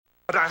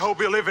But I hope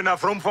you leave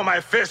enough room for my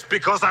fist,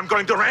 because I'm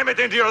going to ram it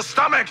into your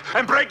stomach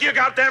and break your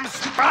goddamn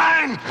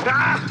spine!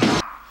 Ah!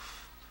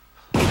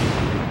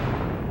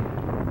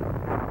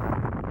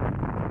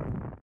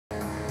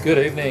 Good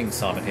evening,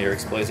 Simon here,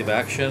 Explosive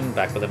Action,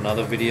 back with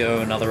another video,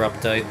 another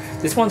update.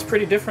 This one's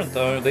pretty different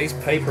though. These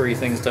papery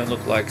things don't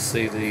look like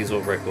CDs or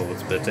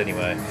records, but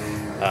anyway.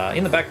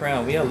 In the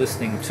background we are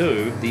listening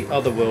to the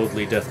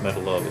otherworldly death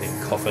metal of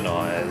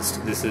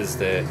Encoffinized. This is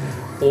their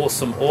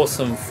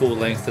awesome full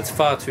length. It's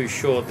far too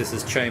short. This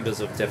is Chambers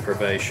of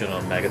Deprivation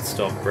on Maggot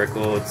Stomp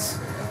Records.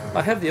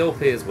 I have the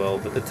LP as well,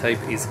 but the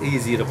tape is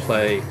easier to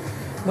play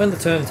when the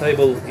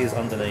turntable is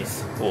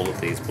underneath all of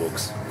these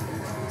books.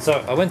 So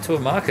I went to a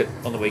market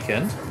on the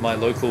weekend, my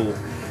local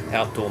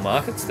outdoor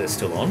markets, they're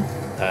still on,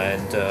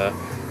 and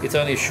it's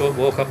only a short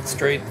walk up the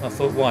street. I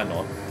thought, why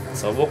not?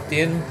 So I walked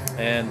in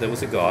and there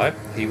was a guy,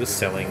 he was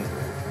selling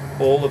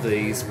all of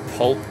these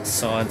pulp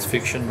science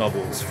fiction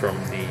novels from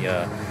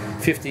the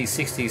 50s,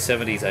 60s,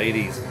 70s,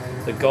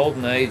 80s, the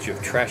golden age of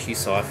trashy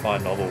sci-fi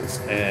novels,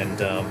 and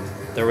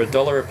they were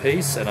 $1 a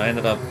piece, and I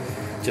ended up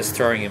just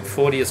throwing in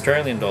 40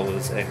 Australian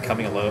dollars and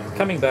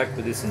coming back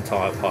with this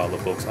entire pile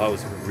of books. I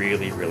was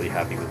really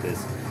happy with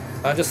this.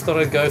 I just thought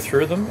I'd go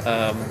through them,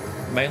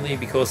 mainly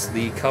because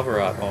the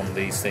cover art on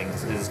these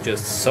things is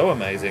just so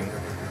amazing.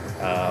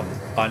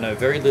 I know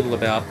very little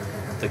about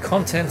the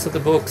contents of the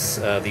books,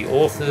 the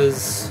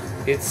authors.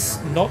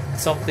 It's not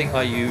something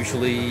I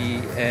usually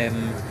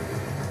am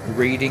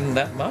reading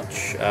that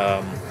much.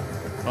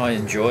 I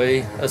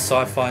enjoy a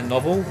sci-fi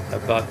novel,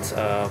 but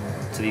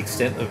to the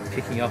extent of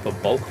picking up a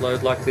bulk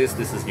load like this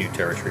is new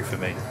territory for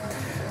me.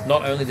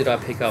 Not only did I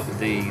pick up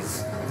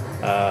these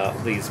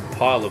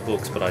pile of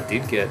books, but I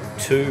did get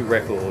 2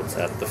 records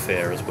at the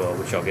fair as well,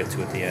 which I'll get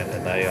to at the end,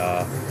 and they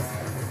are...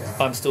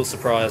 I'm still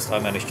surprised I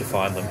managed to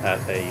find them at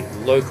a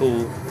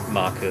local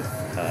market.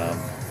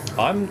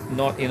 I'm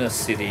not in a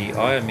city,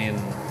 I am in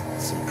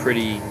some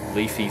pretty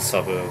leafy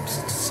suburbs,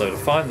 so to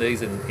find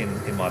these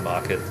in my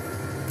market,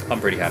 I'm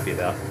pretty happy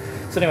about.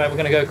 So anyway, we're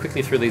going to go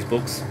quickly through these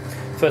books.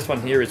 First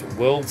one here is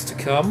Worlds to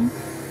Come.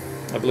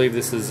 I believe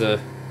this is a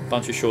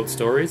bunch of short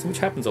stories, which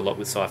happens a lot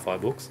with sci-fi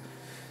books.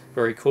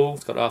 Very cool.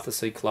 It's got Arthur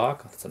C.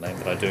 Clarke, that's a name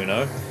that I do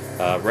know.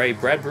 Ray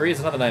Bradbury is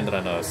another name that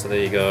I know, so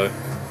there you go.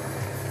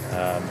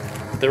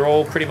 They're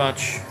all pretty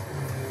much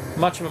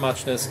of a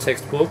muchness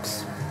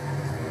textbooks.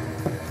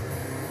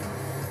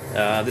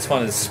 This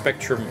one is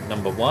Spectrum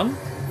 #1,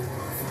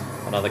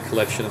 another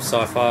collection of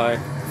sci-fi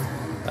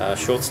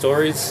short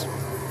stories.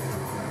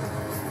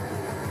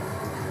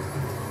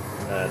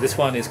 This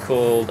one is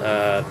called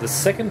The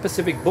Second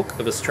Pacific Book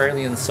of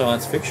Australian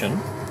Science Fiction.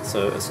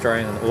 So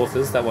Australian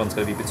authors, that one's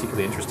going to be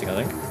particularly interesting,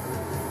 I think.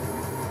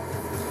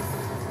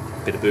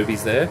 Bit of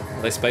boobies there.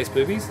 Are they space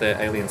boobies? They're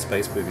alien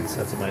space boobies,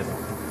 that's amazing.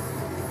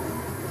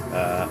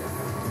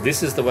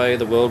 This is The Way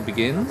the World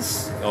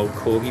Begins, old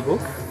Corgi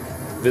book.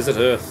 Visit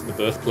Earth, the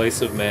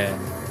birthplace of man.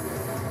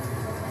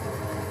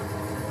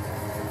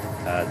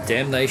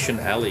 Damnation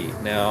Alley.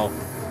 Now,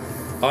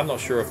 I'm not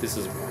sure if this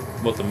is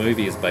what the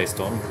movie is based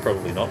on,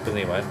 probably not, but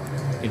anyway,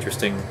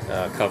 interesting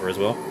cover as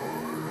well.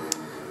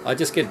 I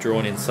just get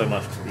drawn in so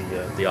much to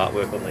the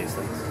artwork on these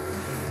things.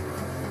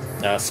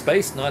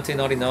 Space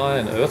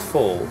 1999 and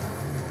Earthfall,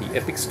 the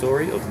epic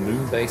story of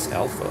Moonbase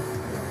Alpha.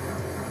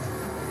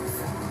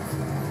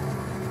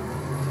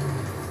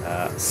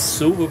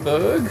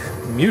 Silverberg,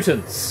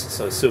 Mutants,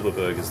 so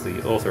Silverberg is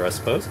the author I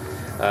suppose.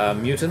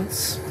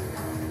 Mutants,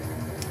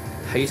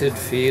 hated,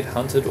 feared,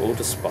 hunted or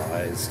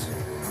despised.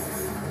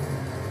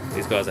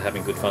 These guys are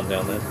having good fun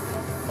down there.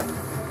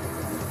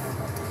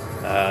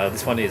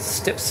 This one is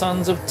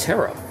Stepsons of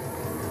Terror.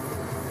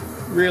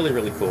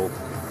 Really cool.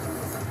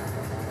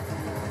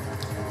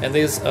 And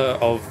these are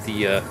of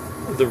the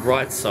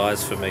right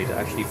size for me to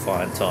actually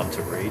find time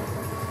to read.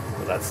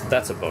 Well,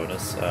 that's a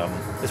bonus.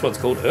 This one's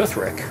called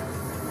Earthwreck.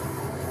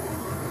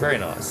 Very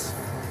nice.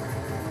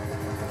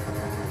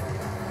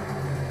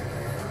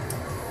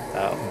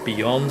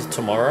 Beyond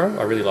Tomorrow.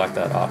 I really like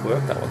that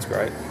artwork. That one's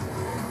great.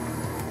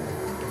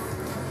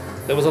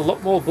 There was a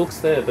lot more books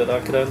there, but I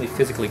could only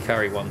physically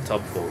carry one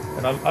tub full.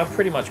 And I've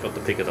pretty much got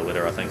the pick of the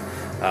litter, I think.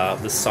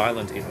 The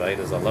Silent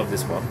Invaders, I love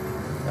this one.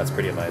 That's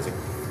pretty amazing.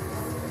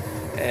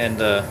 And,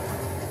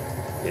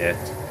 yeah,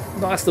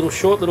 nice little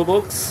short little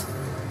books.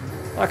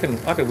 I can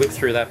whip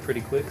through that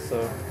pretty quick,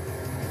 so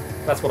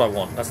that's what I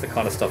want. That's the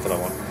kind of stuff that I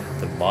want.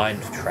 The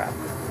Mind Trap.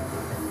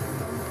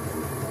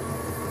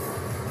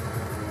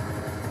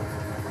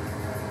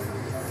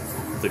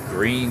 The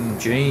Green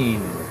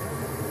Gene.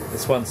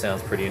 This one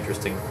sounds pretty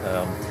interesting.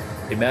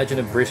 Imagine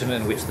a Britain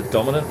in which the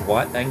dominant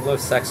white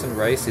Anglo-Saxon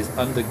race is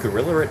under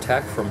guerrilla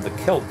attack from the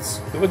Celts,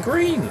 who are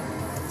green.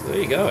 So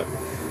there you go.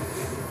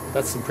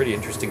 That's some pretty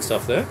interesting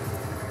stuff there.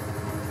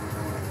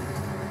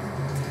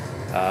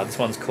 This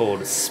one's called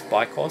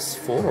Spikos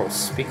 4 or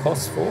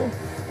Spikos 4. I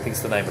think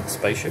it's the name of the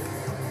spaceship.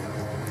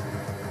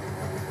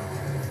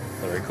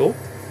 Very cool.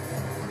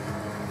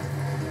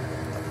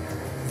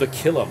 The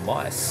Killer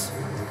Mice.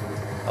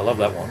 I love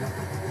that one.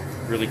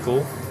 Really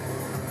cool.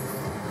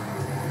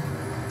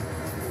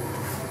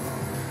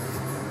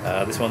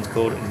 This one's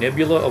called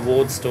Nebula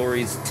Award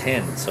Stories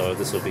 10, so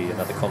this will be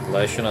another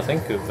compilation, I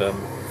think, of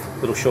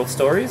little short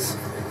stories.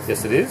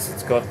 Yes, it is.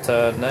 It's got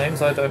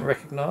names I don't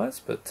recognise,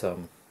 but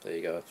there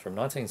you go. It's from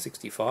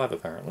 1965,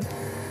 apparently.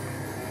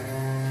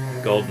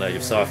 Golden age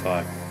of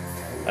sci-fi.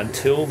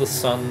 Until the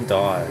Sun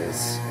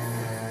Dies.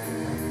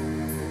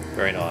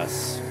 Very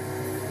nice.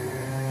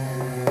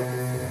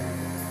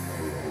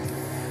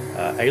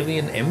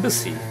 Alien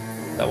Embassy.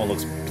 That one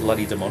looks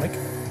bloody demonic.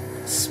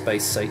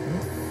 Space Satan.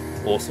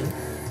 Awesome.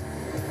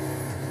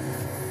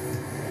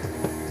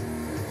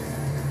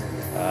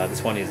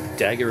 This one is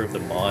Dagger of the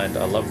Mind.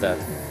 I love that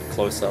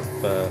close-up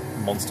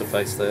monster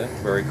face there.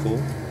 Very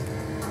cool.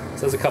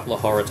 So there's a couple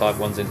of horror type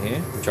ones in here,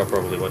 which I'll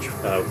probably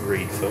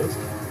read first.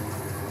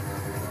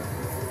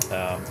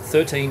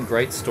 13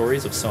 Great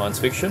Stories of Science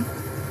Fiction.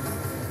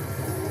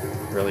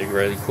 Really,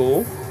 really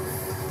cool.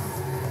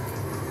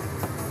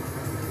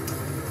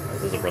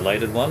 There's a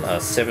related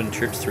one, 7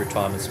 Trips Through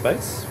Time and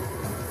Space.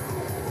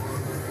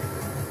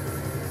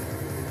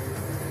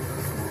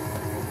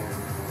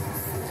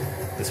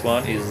 This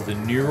one is The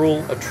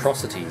Neural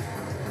Atrocity.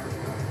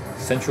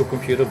 Central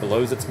computer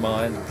blows its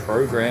mind,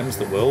 programs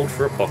the world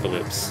for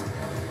apocalypse.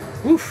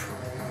 Woof!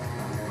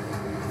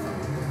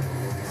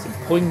 Some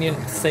poignant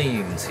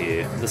themes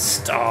here. The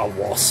Star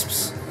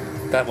Wasps.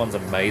 That one's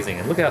amazing.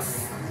 And look how...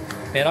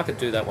 Man, I could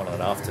do that one in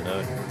an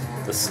afternoon.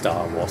 The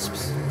Star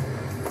Wasps.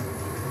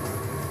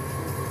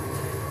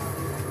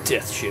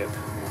 Death Ship.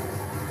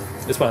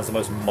 This one has the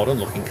most modern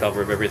looking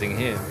cover of everything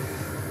here.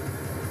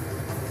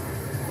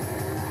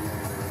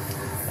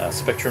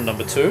 Spectrum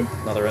number 2,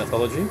 another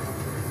anthology.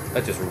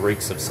 That just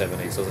reeks of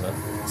 70s, doesn't it?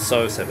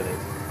 So 70s.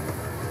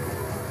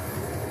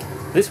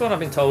 This one I've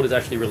been told is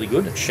actually really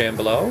good.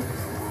 Shambhala.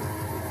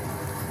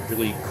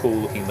 Really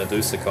cool looking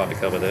Medusa kind of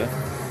cover there.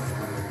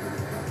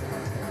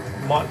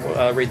 Might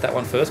read that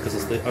one first because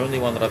it's the only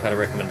one that I've had a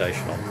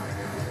recommendation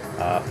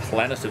on.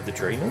 Planet of the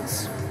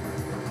Dreamers.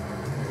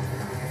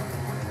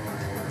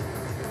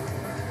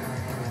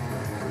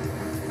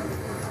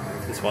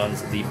 This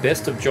one's The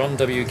Best of John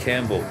W.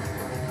 Campbell.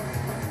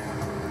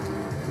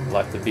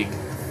 Like the big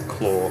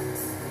claw.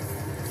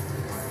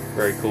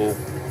 Very cool.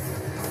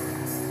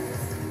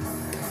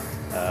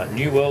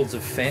 New Worlds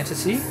of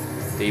Fantasy.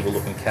 The evil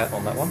looking cat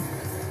on that one.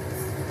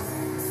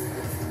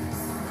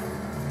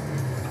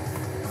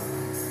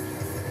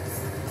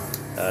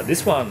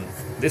 This one,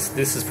 this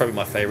is probably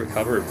my favourite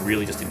cover. It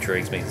really just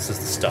intrigues me. This is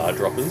the Star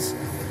Droppers.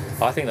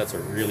 I think that's a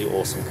really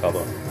awesome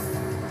cover.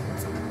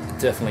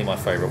 Definitely my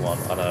favourite one.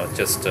 I know, it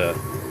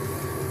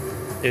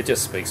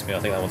just speaks to me. I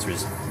think that one's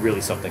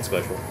really something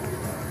special.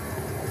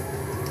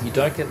 You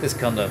don't get this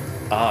kind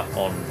of art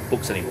on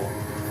books anymore.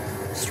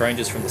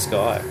 Strangers from the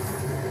Sky.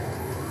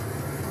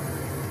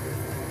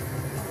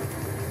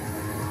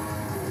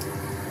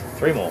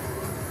 Three more.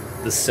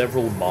 The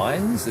Several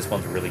Minds. This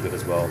one's really good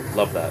as well.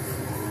 Love that.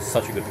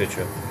 Such a good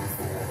picture.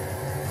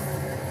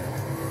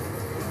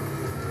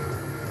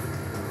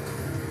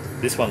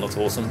 This one looks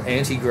awesome.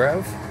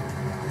 Anti-Grav.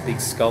 Big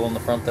skull on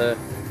the front there.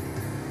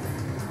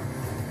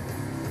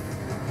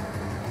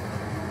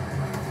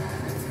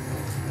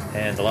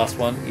 And the last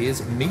one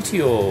is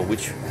Meteor,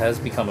 which has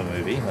become a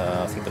movie.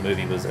 I think the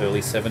movie was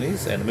early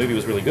 70s, and the movie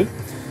was really good.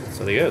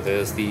 So there you go.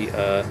 There's the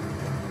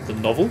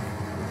novel.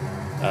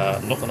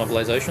 Not the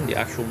novelization, the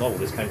actual novel.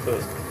 This came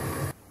first.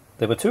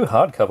 There were 2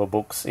 hardcover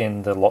books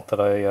in the lot that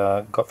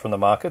I got from the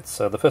markets.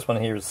 The first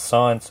one here is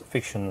Science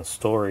Fiction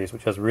Stories,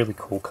 which has a really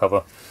cool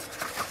cover.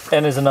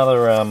 And there's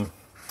another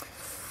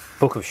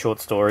book of short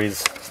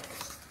stories.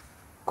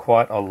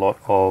 Quite a lot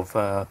of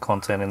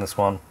content in this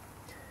one.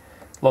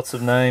 Lots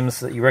of names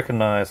that you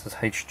recognise.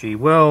 There's H.G.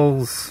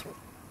 Wells,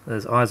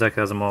 there's Isaac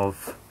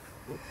Asimov,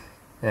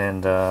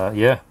 and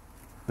yeah,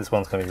 this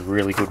one's going to be a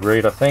really good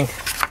read, I think.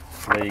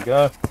 There you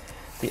go.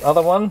 The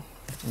other one,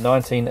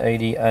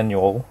 1980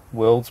 Annual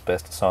World's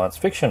Best Science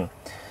Fiction,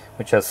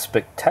 which has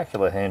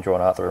spectacular hand-drawn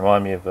art that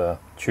remind me of a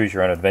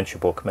choose-your-own-adventure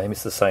book. Maybe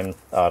it's the same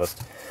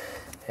artist.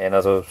 And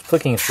as I was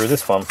flicking through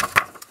this one,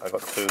 I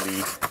got to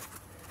the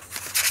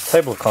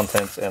table of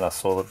contents and I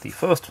saw that the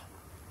first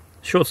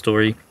short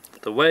story,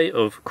 The Way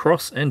of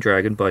Cross and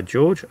Dragon by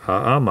George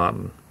R.R.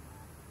 Martin.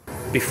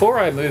 Before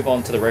I move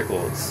on to the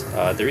records,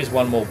 there is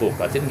one more book.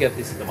 I didn't get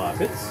this at the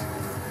markets.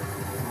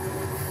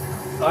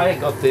 I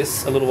got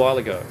this a little while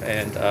ago,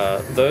 and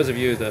those of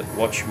you that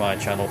watch my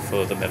channel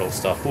for the metal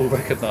stuff will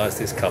recognise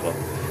this cover,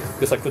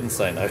 because I couldn't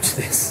say no to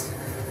this.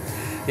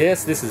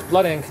 Yes, this is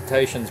Blood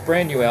Incantation's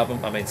brand new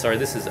album.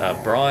 This is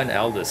Brian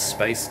Aldiss,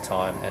 Space,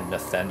 Time and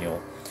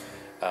Nathaniel,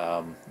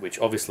 which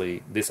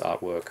obviously this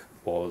artwork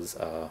was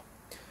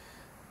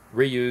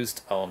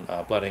reused on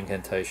Blood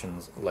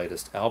Incantation's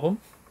latest album,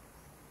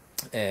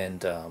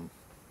 and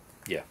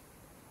yeah,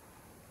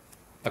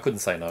 I couldn't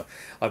say no.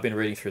 I've been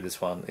reading through this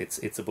one.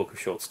 It's a book of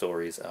short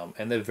stories,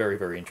 and they're very,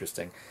 very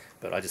interesting,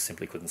 but I just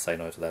simply couldn't say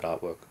no to that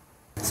artwork.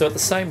 So at the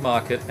same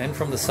market and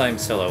from the same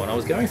seller, when I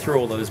was going through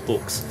all those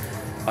books,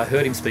 I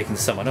heard him speaking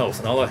to someone else,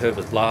 and all I heard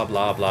was blah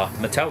blah blah,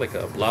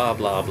 Metallica, blah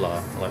blah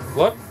blah. I'm like,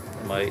 what?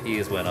 And my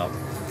ears went up.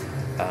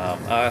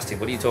 I asked him,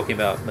 what are you talking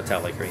about,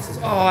 Metallica? And he says,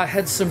 oh, I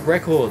had some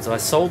records. I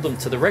sold them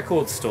to the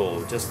record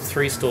store just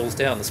 3 stalls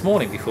down this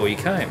morning before you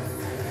came.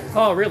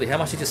 Oh, really? How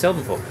much did you sell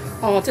them for?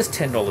 Oh, just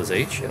 $10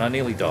 each, and I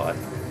nearly died.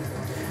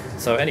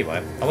 So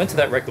anyway, I went to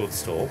that record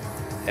store,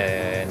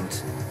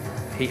 and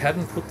he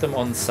hadn't put them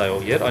on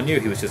sale yet. I knew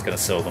he was just going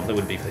to sell them. They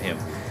wouldn't be for him.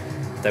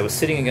 They were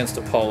sitting against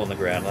a pole on the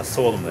ground, and I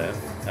saw them there.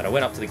 And I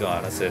went up to the guy,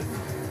 and I said,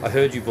 I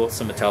heard you bought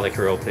some Metallica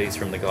LPs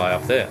from the guy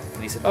up there.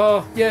 And he said,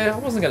 oh, yeah, I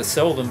wasn't going to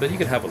sell them, but you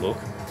can have a look.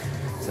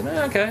 I said,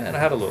 oh, okay, and I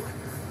had a look.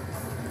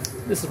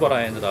 This is what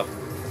I ended up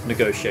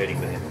negotiating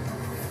with him.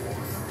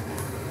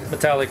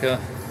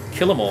 Metallica,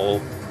 Kill 'Em All,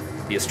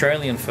 the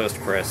Australian first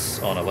press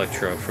on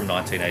Elektra from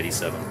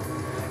 1987.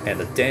 And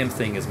the damn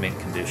thing is mint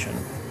condition.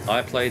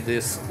 I played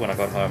this when I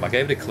got home. I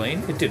gave it a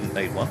clean. It didn't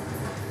need one.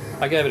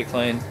 I gave it a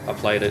clean. I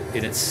played it,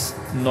 and it's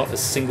not a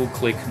single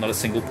click, not a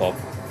single pop.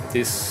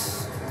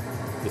 This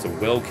was a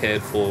well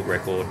cared for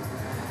record,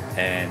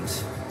 and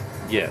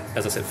yeah,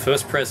 as I said,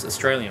 first press,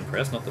 Australian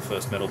press, not the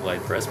first Metal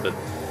Blade press, but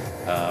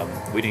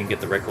we didn't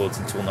get the records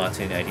until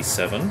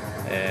 1987,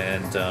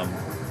 and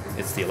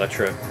it's the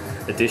Elektra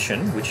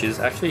edition, which is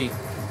actually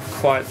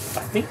quite,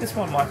 I think this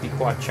one might be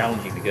quite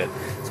challenging to get.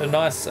 So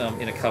nice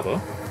inner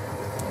cover,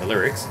 the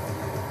lyrics.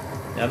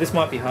 Now this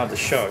might be hard to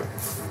show,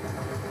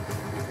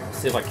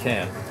 see if I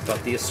can,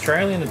 but the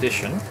Australian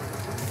edition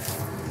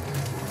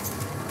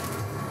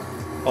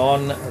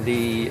on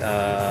the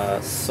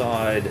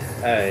side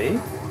A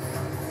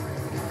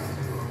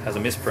has a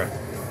misprint.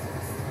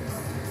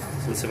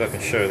 So let's see if I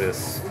can show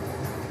this.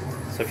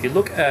 So if you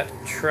look at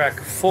track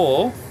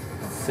 4,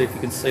 let's see if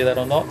you can see that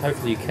or not,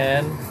 hopefully you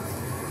can.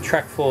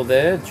 Track 4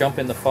 there, Jump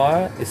in the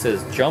Fire, it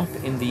says Jump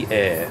in the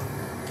Air.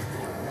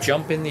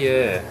 Jump in the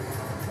Air.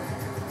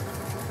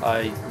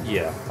 I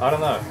don't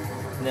know.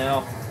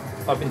 Now,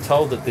 I've been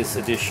told that this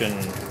edition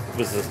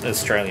was an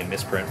Australian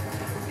misprint.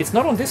 It's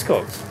not on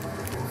Discogs.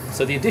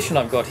 So the edition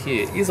I've got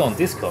here is on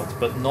Discogs,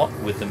 but not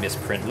with the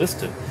misprint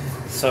listed.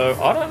 So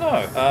I don't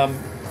know.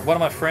 One of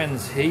my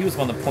friends, he was the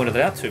one that pointed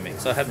it out to me,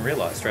 so I hadn't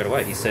realised straight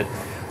away. He said,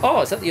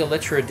 oh, is that the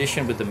Elektra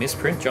edition with the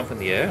misprint, Jump in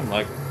the Air? I'm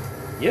like,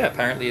 yeah,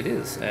 apparently it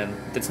is. And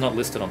it's not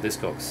listed on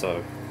Discogs,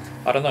 so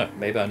I don't know.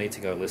 Maybe I need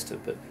to go list it,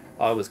 but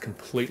I was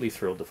completely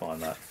thrilled to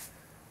find that.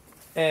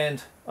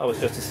 And I was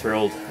just as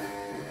thrilled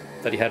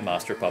that he had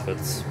Master of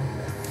Puppets.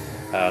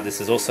 This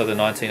is also the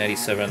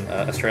 1987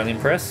 Australian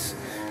press,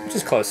 which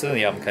is closer.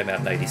 The album came out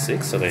in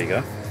 86, so there you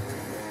go.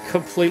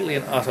 Completely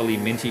and utterly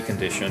minty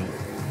condition.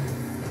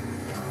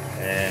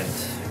 And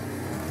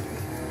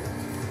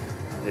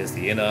there's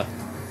the inner.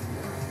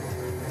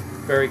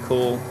 Very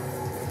cool.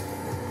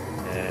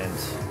 And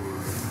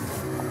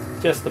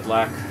just the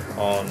black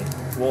on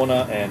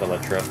Warner and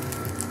Elektra.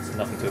 So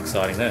nothing too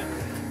exciting there.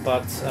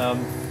 But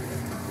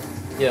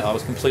yeah, I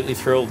was completely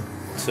thrilled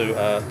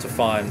to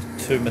find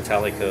 2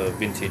 Metallica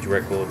vintage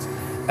records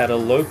at a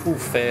local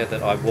fair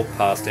that I walk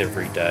past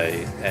every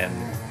day, and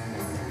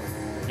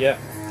yeah,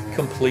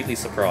 completely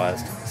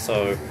surprised.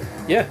 So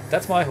yeah,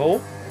 that's my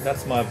haul,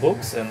 that's my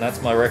books, and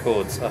that's my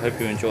records. I hope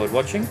you enjoyed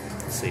watching.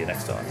 See you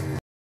next time.